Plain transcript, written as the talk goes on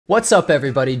What's up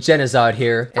everybody, Jenazad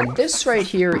here, and this right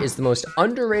here is the most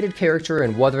underrated character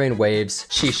in Wuthering Waves,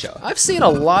 CHIXIA. I've seen a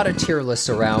lot of tier lists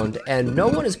around, and no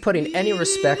one is putting any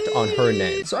respect on her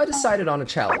name, so I decided on a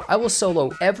challenge. I will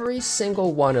solo every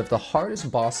single one of the hardest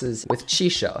bosses with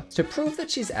CHIXIA to prove that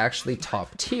she's actually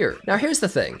top tier. Now here's the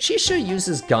thing, CHIXIA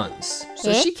uses guns,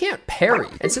 so she can't parry,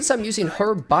 and since I'm using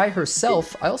her by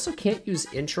herself, I also can't use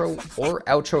intro or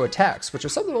outro attacks, which are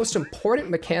some of the most important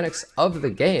mechanics of the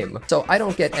game, so I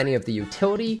don't get any of the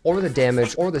utility or the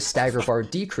damage or the stagger bar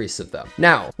decrease of them.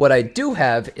 Now, what I do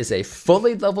have is a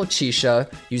fully leveled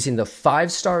CHIXIA using the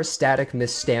 5-star static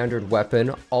miss standard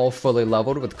weapon, all fully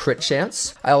leveled with crit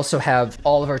chance. I also have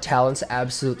all of our talents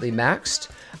absolutely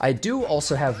maxed. I do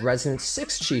also have Resonance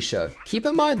 6 CHIXIA. Keep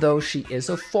in mind though, she is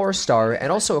a 4-star,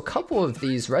 and also a couple of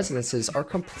these resonances are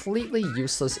completely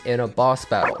useless in a boss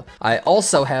battle. I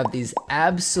also have these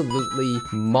absolutely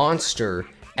monster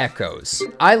echoes.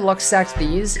 I luck sacked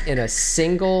these in a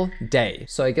single day,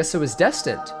 so I guess it was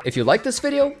destined. If you like this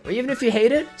video, or even if you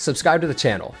hate it, subscribe to the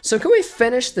channel. So can we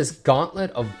finish this gauntlet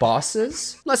of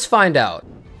bosses? Let's find out.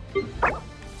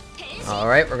 All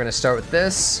right, we're gonna start with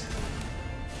this.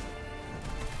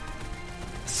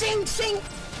 Sing, sing.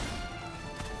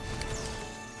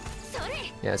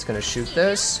 Yeah, it's gonna shoot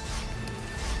this.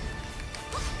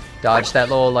 Dodge that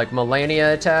little like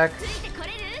Melania attack.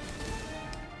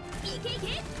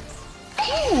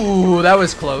 Ooh, that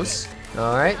was close.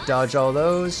 All right, dodge all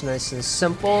those, nice and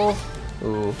simple.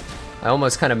 Ooh, I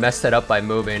almost kind of messed that up by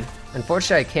moving.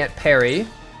 Unfortunately, I can't parry.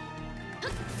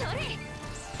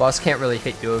 Boss can't really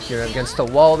hit you if you're against the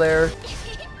wall there.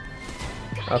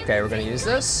 Okay, we're gonna use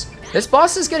this. This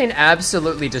boss is getting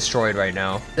absolutely destroyed right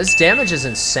now. This damage is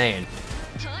insane.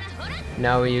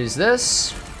 Now we use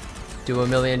this, do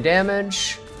 1,000,000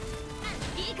 damage.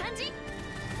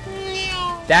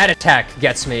 That attack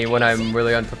gets me when I'm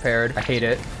really unprepared. I hate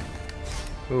it.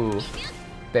 Ooh,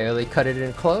 barely cut it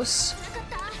in close.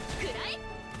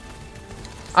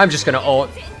 I'm just gonna ult.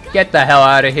 Get the hell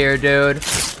out of here, dude.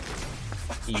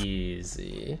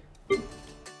 Easy.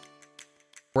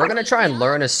 We're gonna try and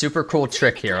learn a super cool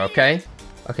trick here, okay?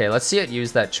 Okay, let's see it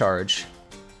use that charge.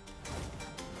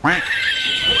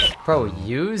 Bro,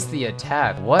 use the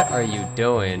attack. What are you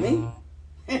doing?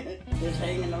 Me? Just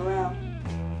hanging around.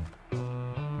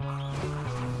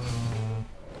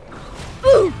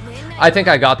 I think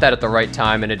I got that at the right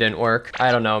time and it didn't work.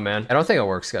 I don't know, man. I don't think it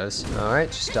works, guys. All right,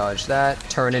 just dodge that.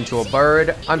 Turn into a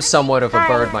bird. I'm somewhat of a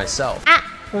bird myself.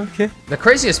 Okay. The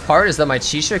craziest part is that my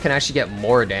CHIXIA can actually get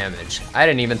more damage. I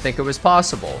didn't even think it was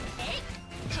possible.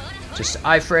 Just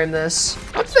iframe this.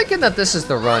 I'm thinking that this is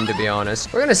the run, to be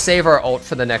honest. We're gonna save our ult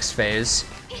for the next phase.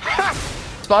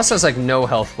 This boss has like no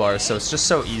health bars, so it's just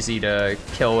so easy to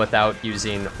kill without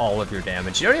using all of your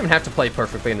damage. You don't even have to play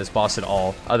perfectly in this boss at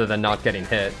all, other than not getting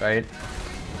hit, right?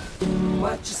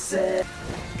 What you said.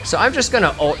 So I'm just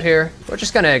gonna ult here. We're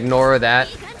just gonna ignore that.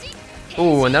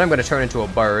 Ooh, and then I'm gonna turn into a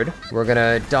bird. We're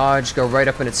gonna dodge, go right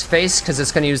up in its face, because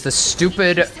it's gonna use the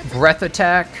stupid breath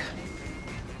attack.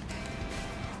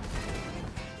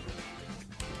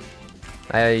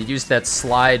 I used that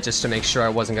slide just to make sure I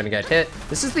wasn't gonna get hit.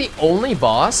 This is the only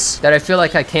boss that I feel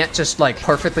like I can't just like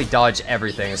perfectly dodge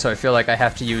everything, so I feel like I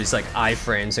have to use like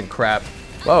iframes and crap.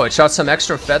 Whoa, it shot some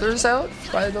extra feathers out,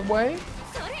 by the way.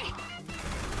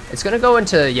 It's gonna go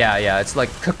into, yeah, it's like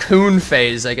cocoon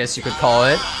phase, I guess you could call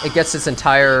it. It gets its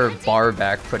entire bar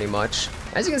back pretty much.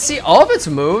 As you can see, all of its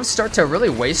moves start to really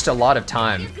waste a lot of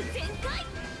time.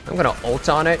 I'm gonna ult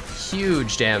on it,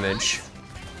 huge damage.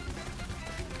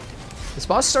 This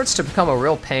boss starts to become a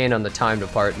real pain on the time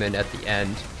department at the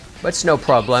end. But it's no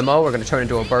problemo, we're gonna turn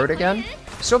into a bird again.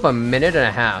 Still have 1.5 minutes.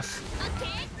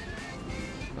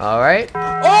 Alright.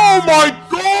 Oh my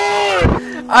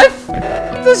god!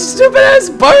 This stupid ass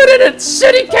bird in its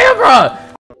shitty camera!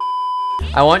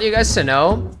 I want you guys to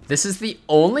know, this is the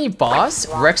only boss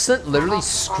Rexant literally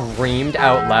screamed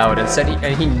out loud and said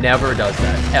he never does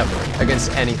that, ever,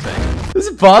 against anything. This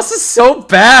boss is so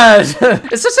bad!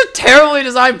 It's such a terribly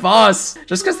designed boss!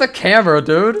 Just because the camera,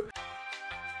 dude.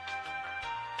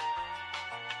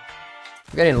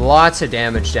 I'm getting lots of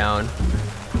damage down.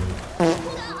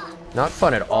 Not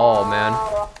fun at all, man.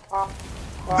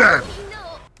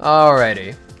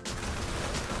 Alrighty.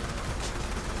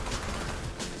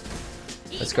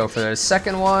 Let's go for the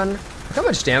second one. Look how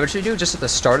much damage we do just at the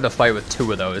start of the fight with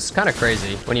 2 of those. Kind of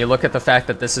crazy. When you look at the fact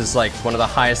that this is like one of the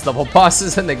highest level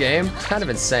bosses in the game, it's kind of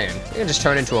insane. You can just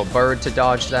turn into a bird to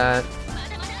dodge that.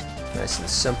 Nice and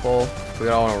simple. We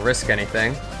don't want to risk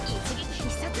anything.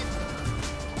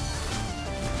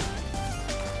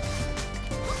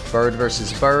 Bird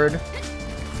versus bird.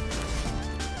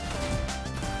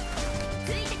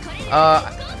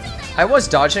 I was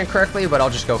dodging it correctly, but I'll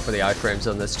just go for the iframes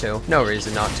on this too. No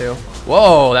reason not to.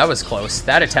 Whoa, that was close.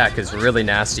 That attack is really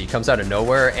nasty. Comes out of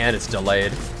nowhere and it's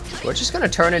delayed. We're just gonna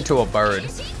turn into a bird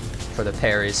for the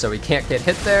parry, so we can't get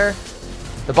hit there.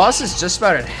 The boss is just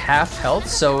about at half health,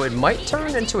 so it might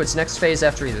turn into its next phase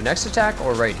after either next attack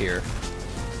or right here.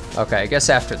 Okay, I guess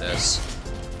after this.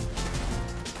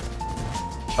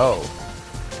 Oh.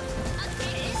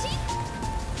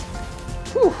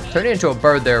 Whew, turning into a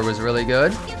bird there was really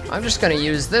good. I'm just gonna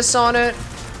use this on it.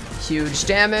 Huge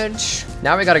damage.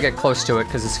 Now we gotta get close to it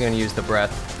because it's gonna use the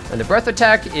breath. And the breath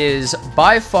attack is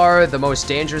by far the most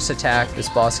dangerous attack this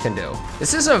boss can do.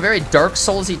 This is a very Dark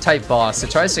Souls-y type boss. It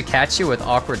tries to catch you with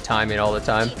awkward timing all the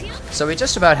time. So we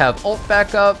just about have ult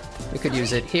back up. We could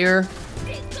use it here.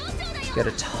 Get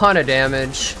a ton of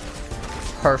damage.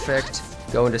 Perfect.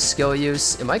 Go into skill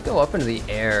use. It might go up into the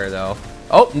air though.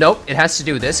 Oh, nope, it has to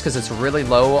do this because it's really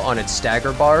low on its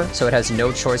stagger bar, so it has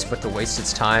no choice but to waste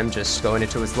its time just going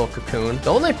into its little cocoon.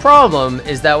 The only problem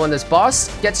is that when this boss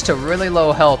gets to really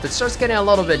low health, it starts getting a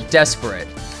little bit desperate.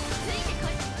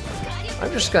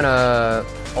 I'm just gonna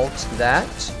ult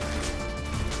that.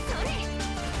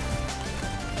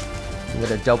 I'm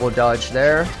gonna double dodge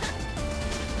there.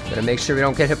 Gonna make sure we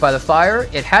don't get hit by the fire.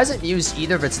 It hasn't used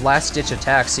either of its last ditch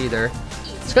attacks either.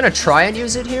 It's gonna try and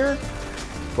use it here.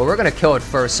 But we're gonna kill it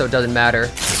first, so it doesn't matter.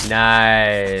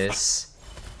 Nice.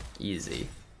 Easy.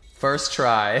 First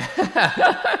try.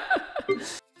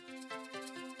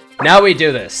 Now we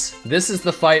do this. This is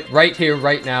the fight right here,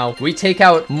 right now. We take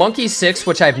out Monkey 6,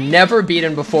 which I've never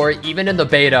beaten before, even in the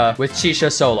beta, with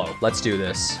CHIXIA solo. Let's do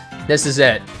this. This is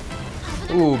it.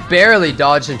 Ooh, barely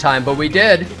dodged in time, but we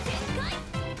did.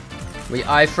 We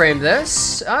iframe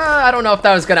this. I don't know if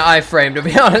that was gonna iframe, to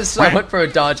be honest. I went for a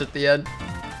dodge at the end.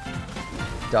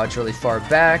 Dodge really far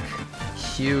back.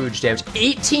 Huge damage.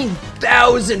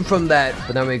 18,000 from that.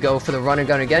 But then we go for the run and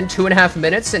gun again. 2.5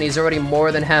 minutes, and he's already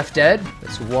more than half dead.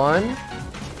 That's one.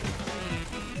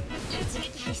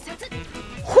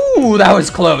 Whew, that was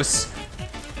close.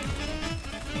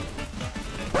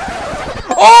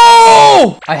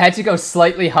 Oh! I had to go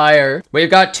slightly higher.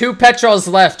 We've got 2 petrols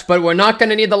left, but we're not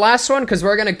gonna need the last one because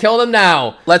we're gonna kill them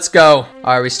now. Let's go.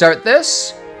 All right, we start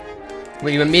this.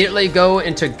 We immediately go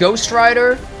into Ghost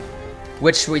Rider,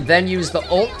 which we then use the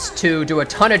ult to do a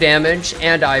ton of damage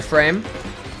and iframe.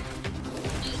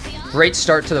 Great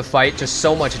start to the fight, just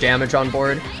so much damage on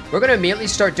board. We're gonna immediately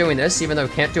start doing this, even though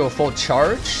we can't do a full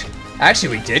charge.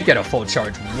 Actually, we did get a full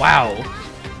charge, wow.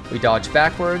 We dodge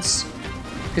backwards,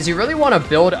 because you really wanna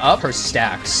build up her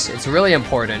stacks. It's really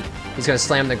important. He's gonna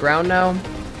slam the ground now.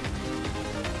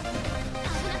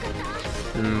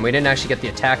 We didn't actually get the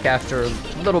attack after. A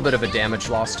little bit of a damage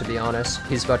loss, to be honest.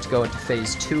 He's about to go into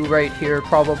phase 2 right here,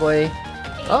 probably.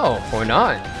 Oh, or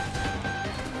not.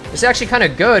 It's actually kind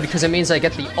of good, because it means I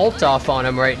get the ult off on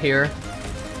him right here.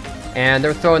 And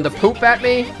they're throwing the poop at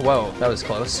me. Whoa, that was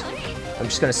close. I'm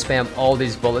just going to spam all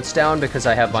these bullets down, because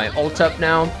I have my ult up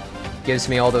now. Gives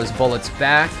me all those bullets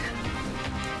back.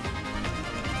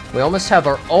 We almost have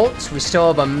our ult. We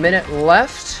still have a minute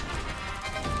left.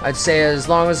 I'd say as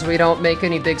long as we don't make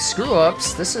any big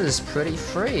screw-ups, this is pretty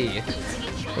free.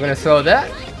 We're gonna throw that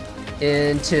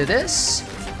into this,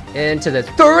 into the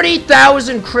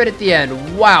 30,000 crit at the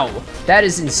end. Wow, that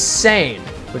is insane.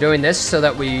 We're doing this so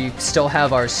that we still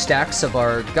have our stacks of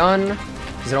our gun,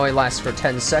 because it only lasts for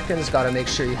 10 seconds. Gotta make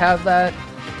sure you have that.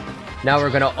 Now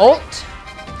we're gonna ult.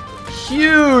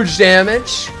 Huge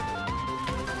damage.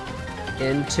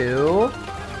 Into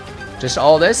just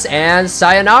all this, and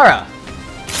sayonara.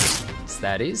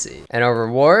 That easy. And our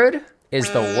reward is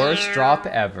the worst drop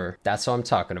ever. That's what I'm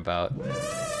talking about.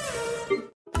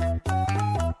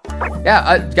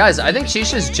 Yeah, guys, I think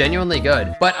CHIXIA is genuinely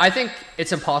good, but I think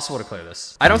it's impossible to clear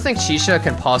this. I don't think CHIXIA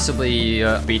can possibly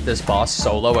beat this boss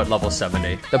solo at level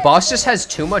 70. The boss just has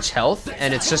too much health,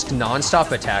 and it's just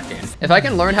non-stop attacking. If I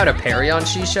can learn how to parry on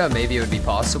CHIXIA, maybe it would be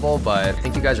possible, but I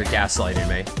think you guys are gaslighting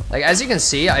me. Like, as you can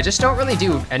see, I just don't really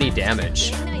do any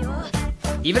damage.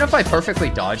 Even if I perfectly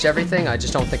dodge everything, I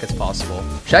just don't think it's possible.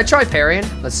 Should I try parrying?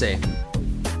 Let's see.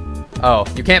 Oh,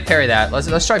 you can't parry that.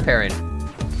 Let's try parrying.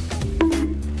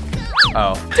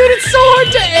 Oh. Dude, it's so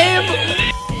hard to aim!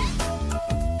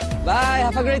 Bye,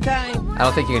 have a great time. I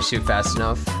don't think you can shoot fast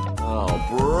enough. Oh,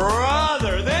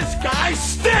 brother, this guy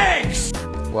stinks!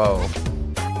 Whoa.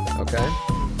 Okay.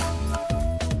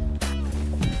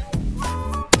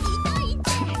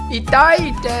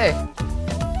 Itaite!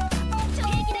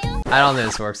 I don't think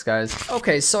this works, guys.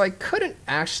 Okay, so I couldn't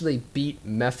actually beat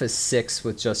Mephis 6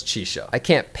 with just CHIXIA. I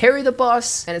can't parry the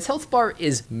boss, and its health bar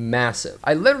is massive.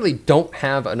 I literally don't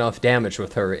have enough damage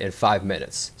with her in 5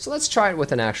 minutes. So let's try it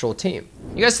with an actual team.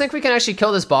 You guys think we can actually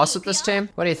kill this boss with this team?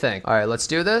 What do you think? All right, let's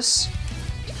do this.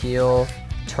 Heal,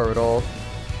 turtle.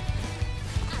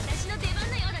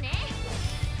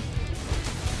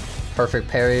 Perfect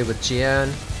parry with Jian.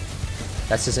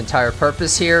 That's his entire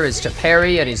purpose here, is to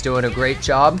parry, and he's doing a great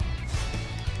job.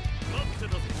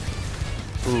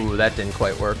 Ooh, that didn't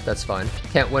quite work. That's fine.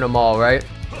 Can't win them all, right?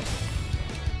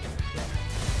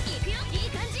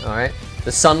 Alright.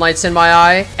 The sunlight's in my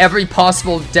eye. Every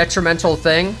possible detrimental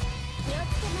thing.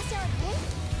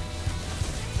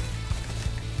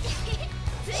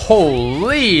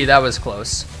 Holy, that was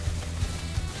close.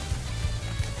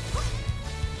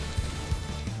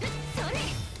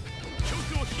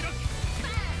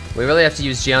 We really have to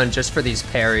use Jian just for these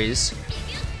parries.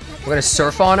 We're gonna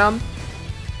surf on him.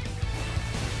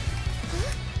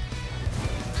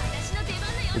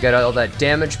 We got all that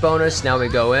damage bonus. Now we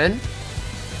go in.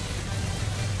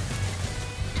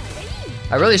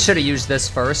 I really should have used this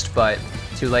first, but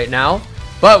too late now.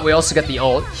 But we also get the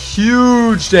ult.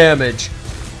 Huge damage.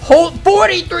 Whole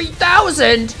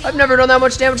 43,000! I've never done that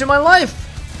much damage in my life.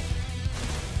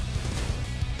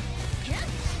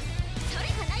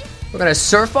 We're gonna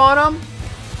surf on him.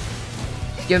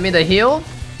 Give me the heal.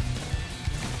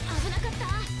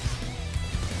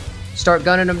 Start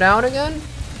gunning him down again.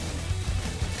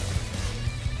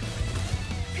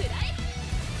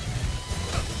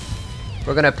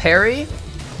 We're gonna parry.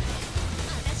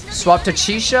 Swap to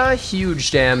CHIXIA,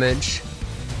 huge damage.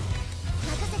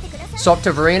 Swap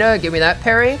to Verena, give me that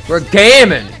parry. We're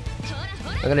gaming.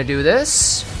 I'm gonna do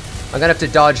this. I'm gonna have to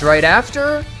dodge right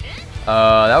after.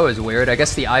 That was weird. I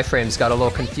guess the iframes got a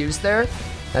little confused there.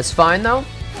 That's fine though.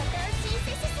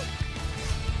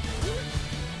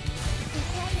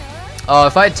 Oh,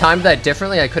 if I had timed that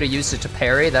differently, I could have used it to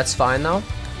parry. That's fine though.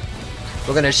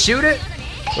 We're gonna shoot it.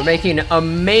 We're making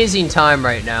amazing time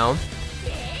right now.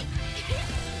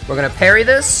 We're gonna parry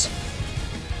this.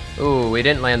 Ooh, we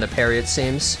didn't land the parry, it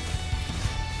seems.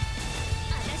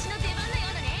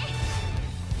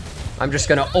 I'm just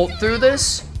gonna ult through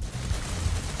this.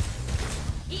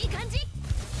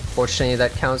 Fortunately,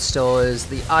 that counts still as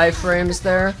the iframes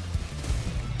there.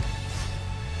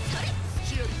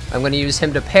 I'm gonna use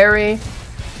him to parry.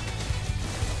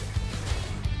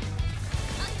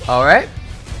 Alright.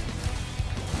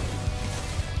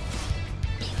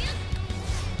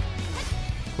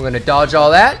 We're gonna dodge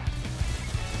all that.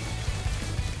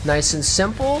 Nice and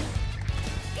simple.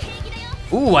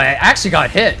 Ooh, I actually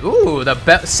got hit. Ooh,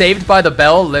 the saved by the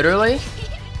bell, literally.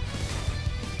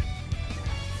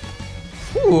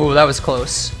 Ooh, that was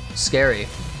close. Scary.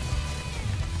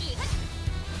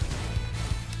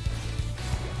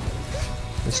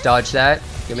 Let's dodge that.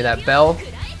 Give me that bell.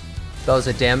 Bell's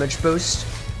a damage boost.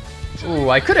 Ooh,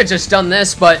 I could have just done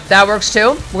this, but that works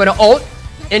too. We're gonna ult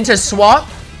into swap.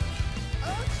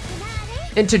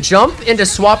 Into jump, into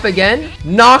swap again.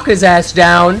 Knock his ass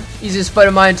down. Easiest fight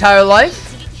of my entire life.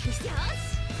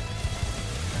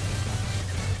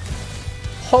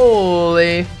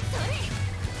 Holy.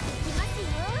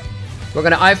 We're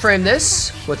gonna iframe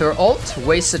this with her ult.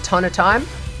 Wastes a ton of time.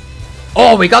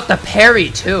 Oh, we got the parry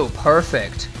too.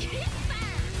 Perfect.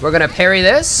 We're gonna parry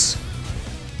this.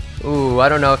 Ooh, I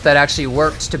don't know if that actually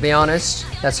worked, to be honest.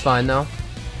 That's fine though.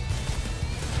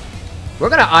 We're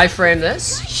gonna iframe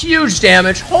this. Huge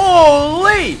damage.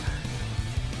 Holy!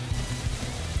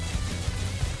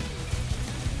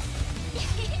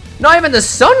 Not even the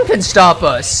sun can stop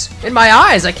us. In my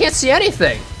eyes, I can't see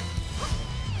anything.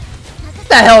 Get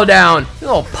the hell down, you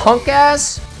little punk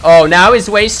ass. Oh, now he's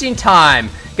wasting time.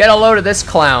 Get a load of this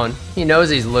clown. He knows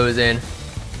he's losing.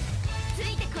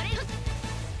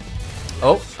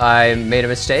 Oh, I made a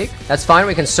mistake. That's fine,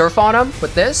 we can surf on him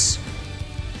with this.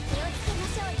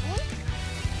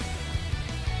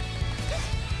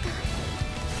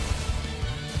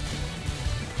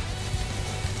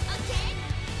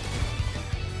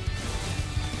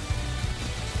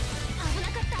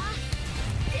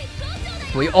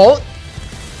 We ult.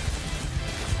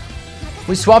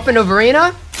 We swap into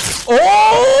Verena.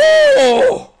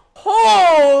 Oh!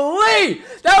 Holy!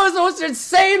 That was the most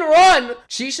insane run!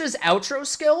 CHIXIA's outro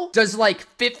skill does like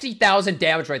 50,000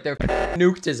 damage right there.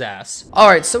 Nuked his ass.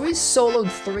 Alright, so we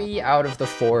soloed 3 out of the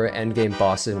 4 endgame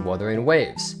bosses in Wuthering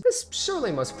Waves. This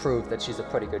surely must prove that she's a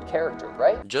pretty good character,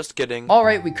 right? Just kidding.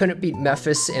 Alright, we couldn't beat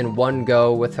Mephis in one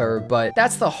go with her, but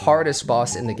that's the hardest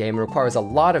boss in the game. It requires a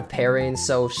lot of parrying,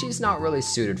 so she's not really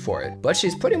suited for it. But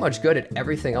she's pretty much good at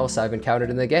everything else I've encountered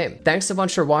in the game. Thanks a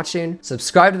bunch for watching.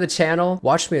 Subscribe to the channel,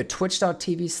 watch me at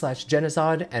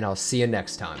twitch.tv/Jenazad, and I'll see you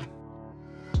next time.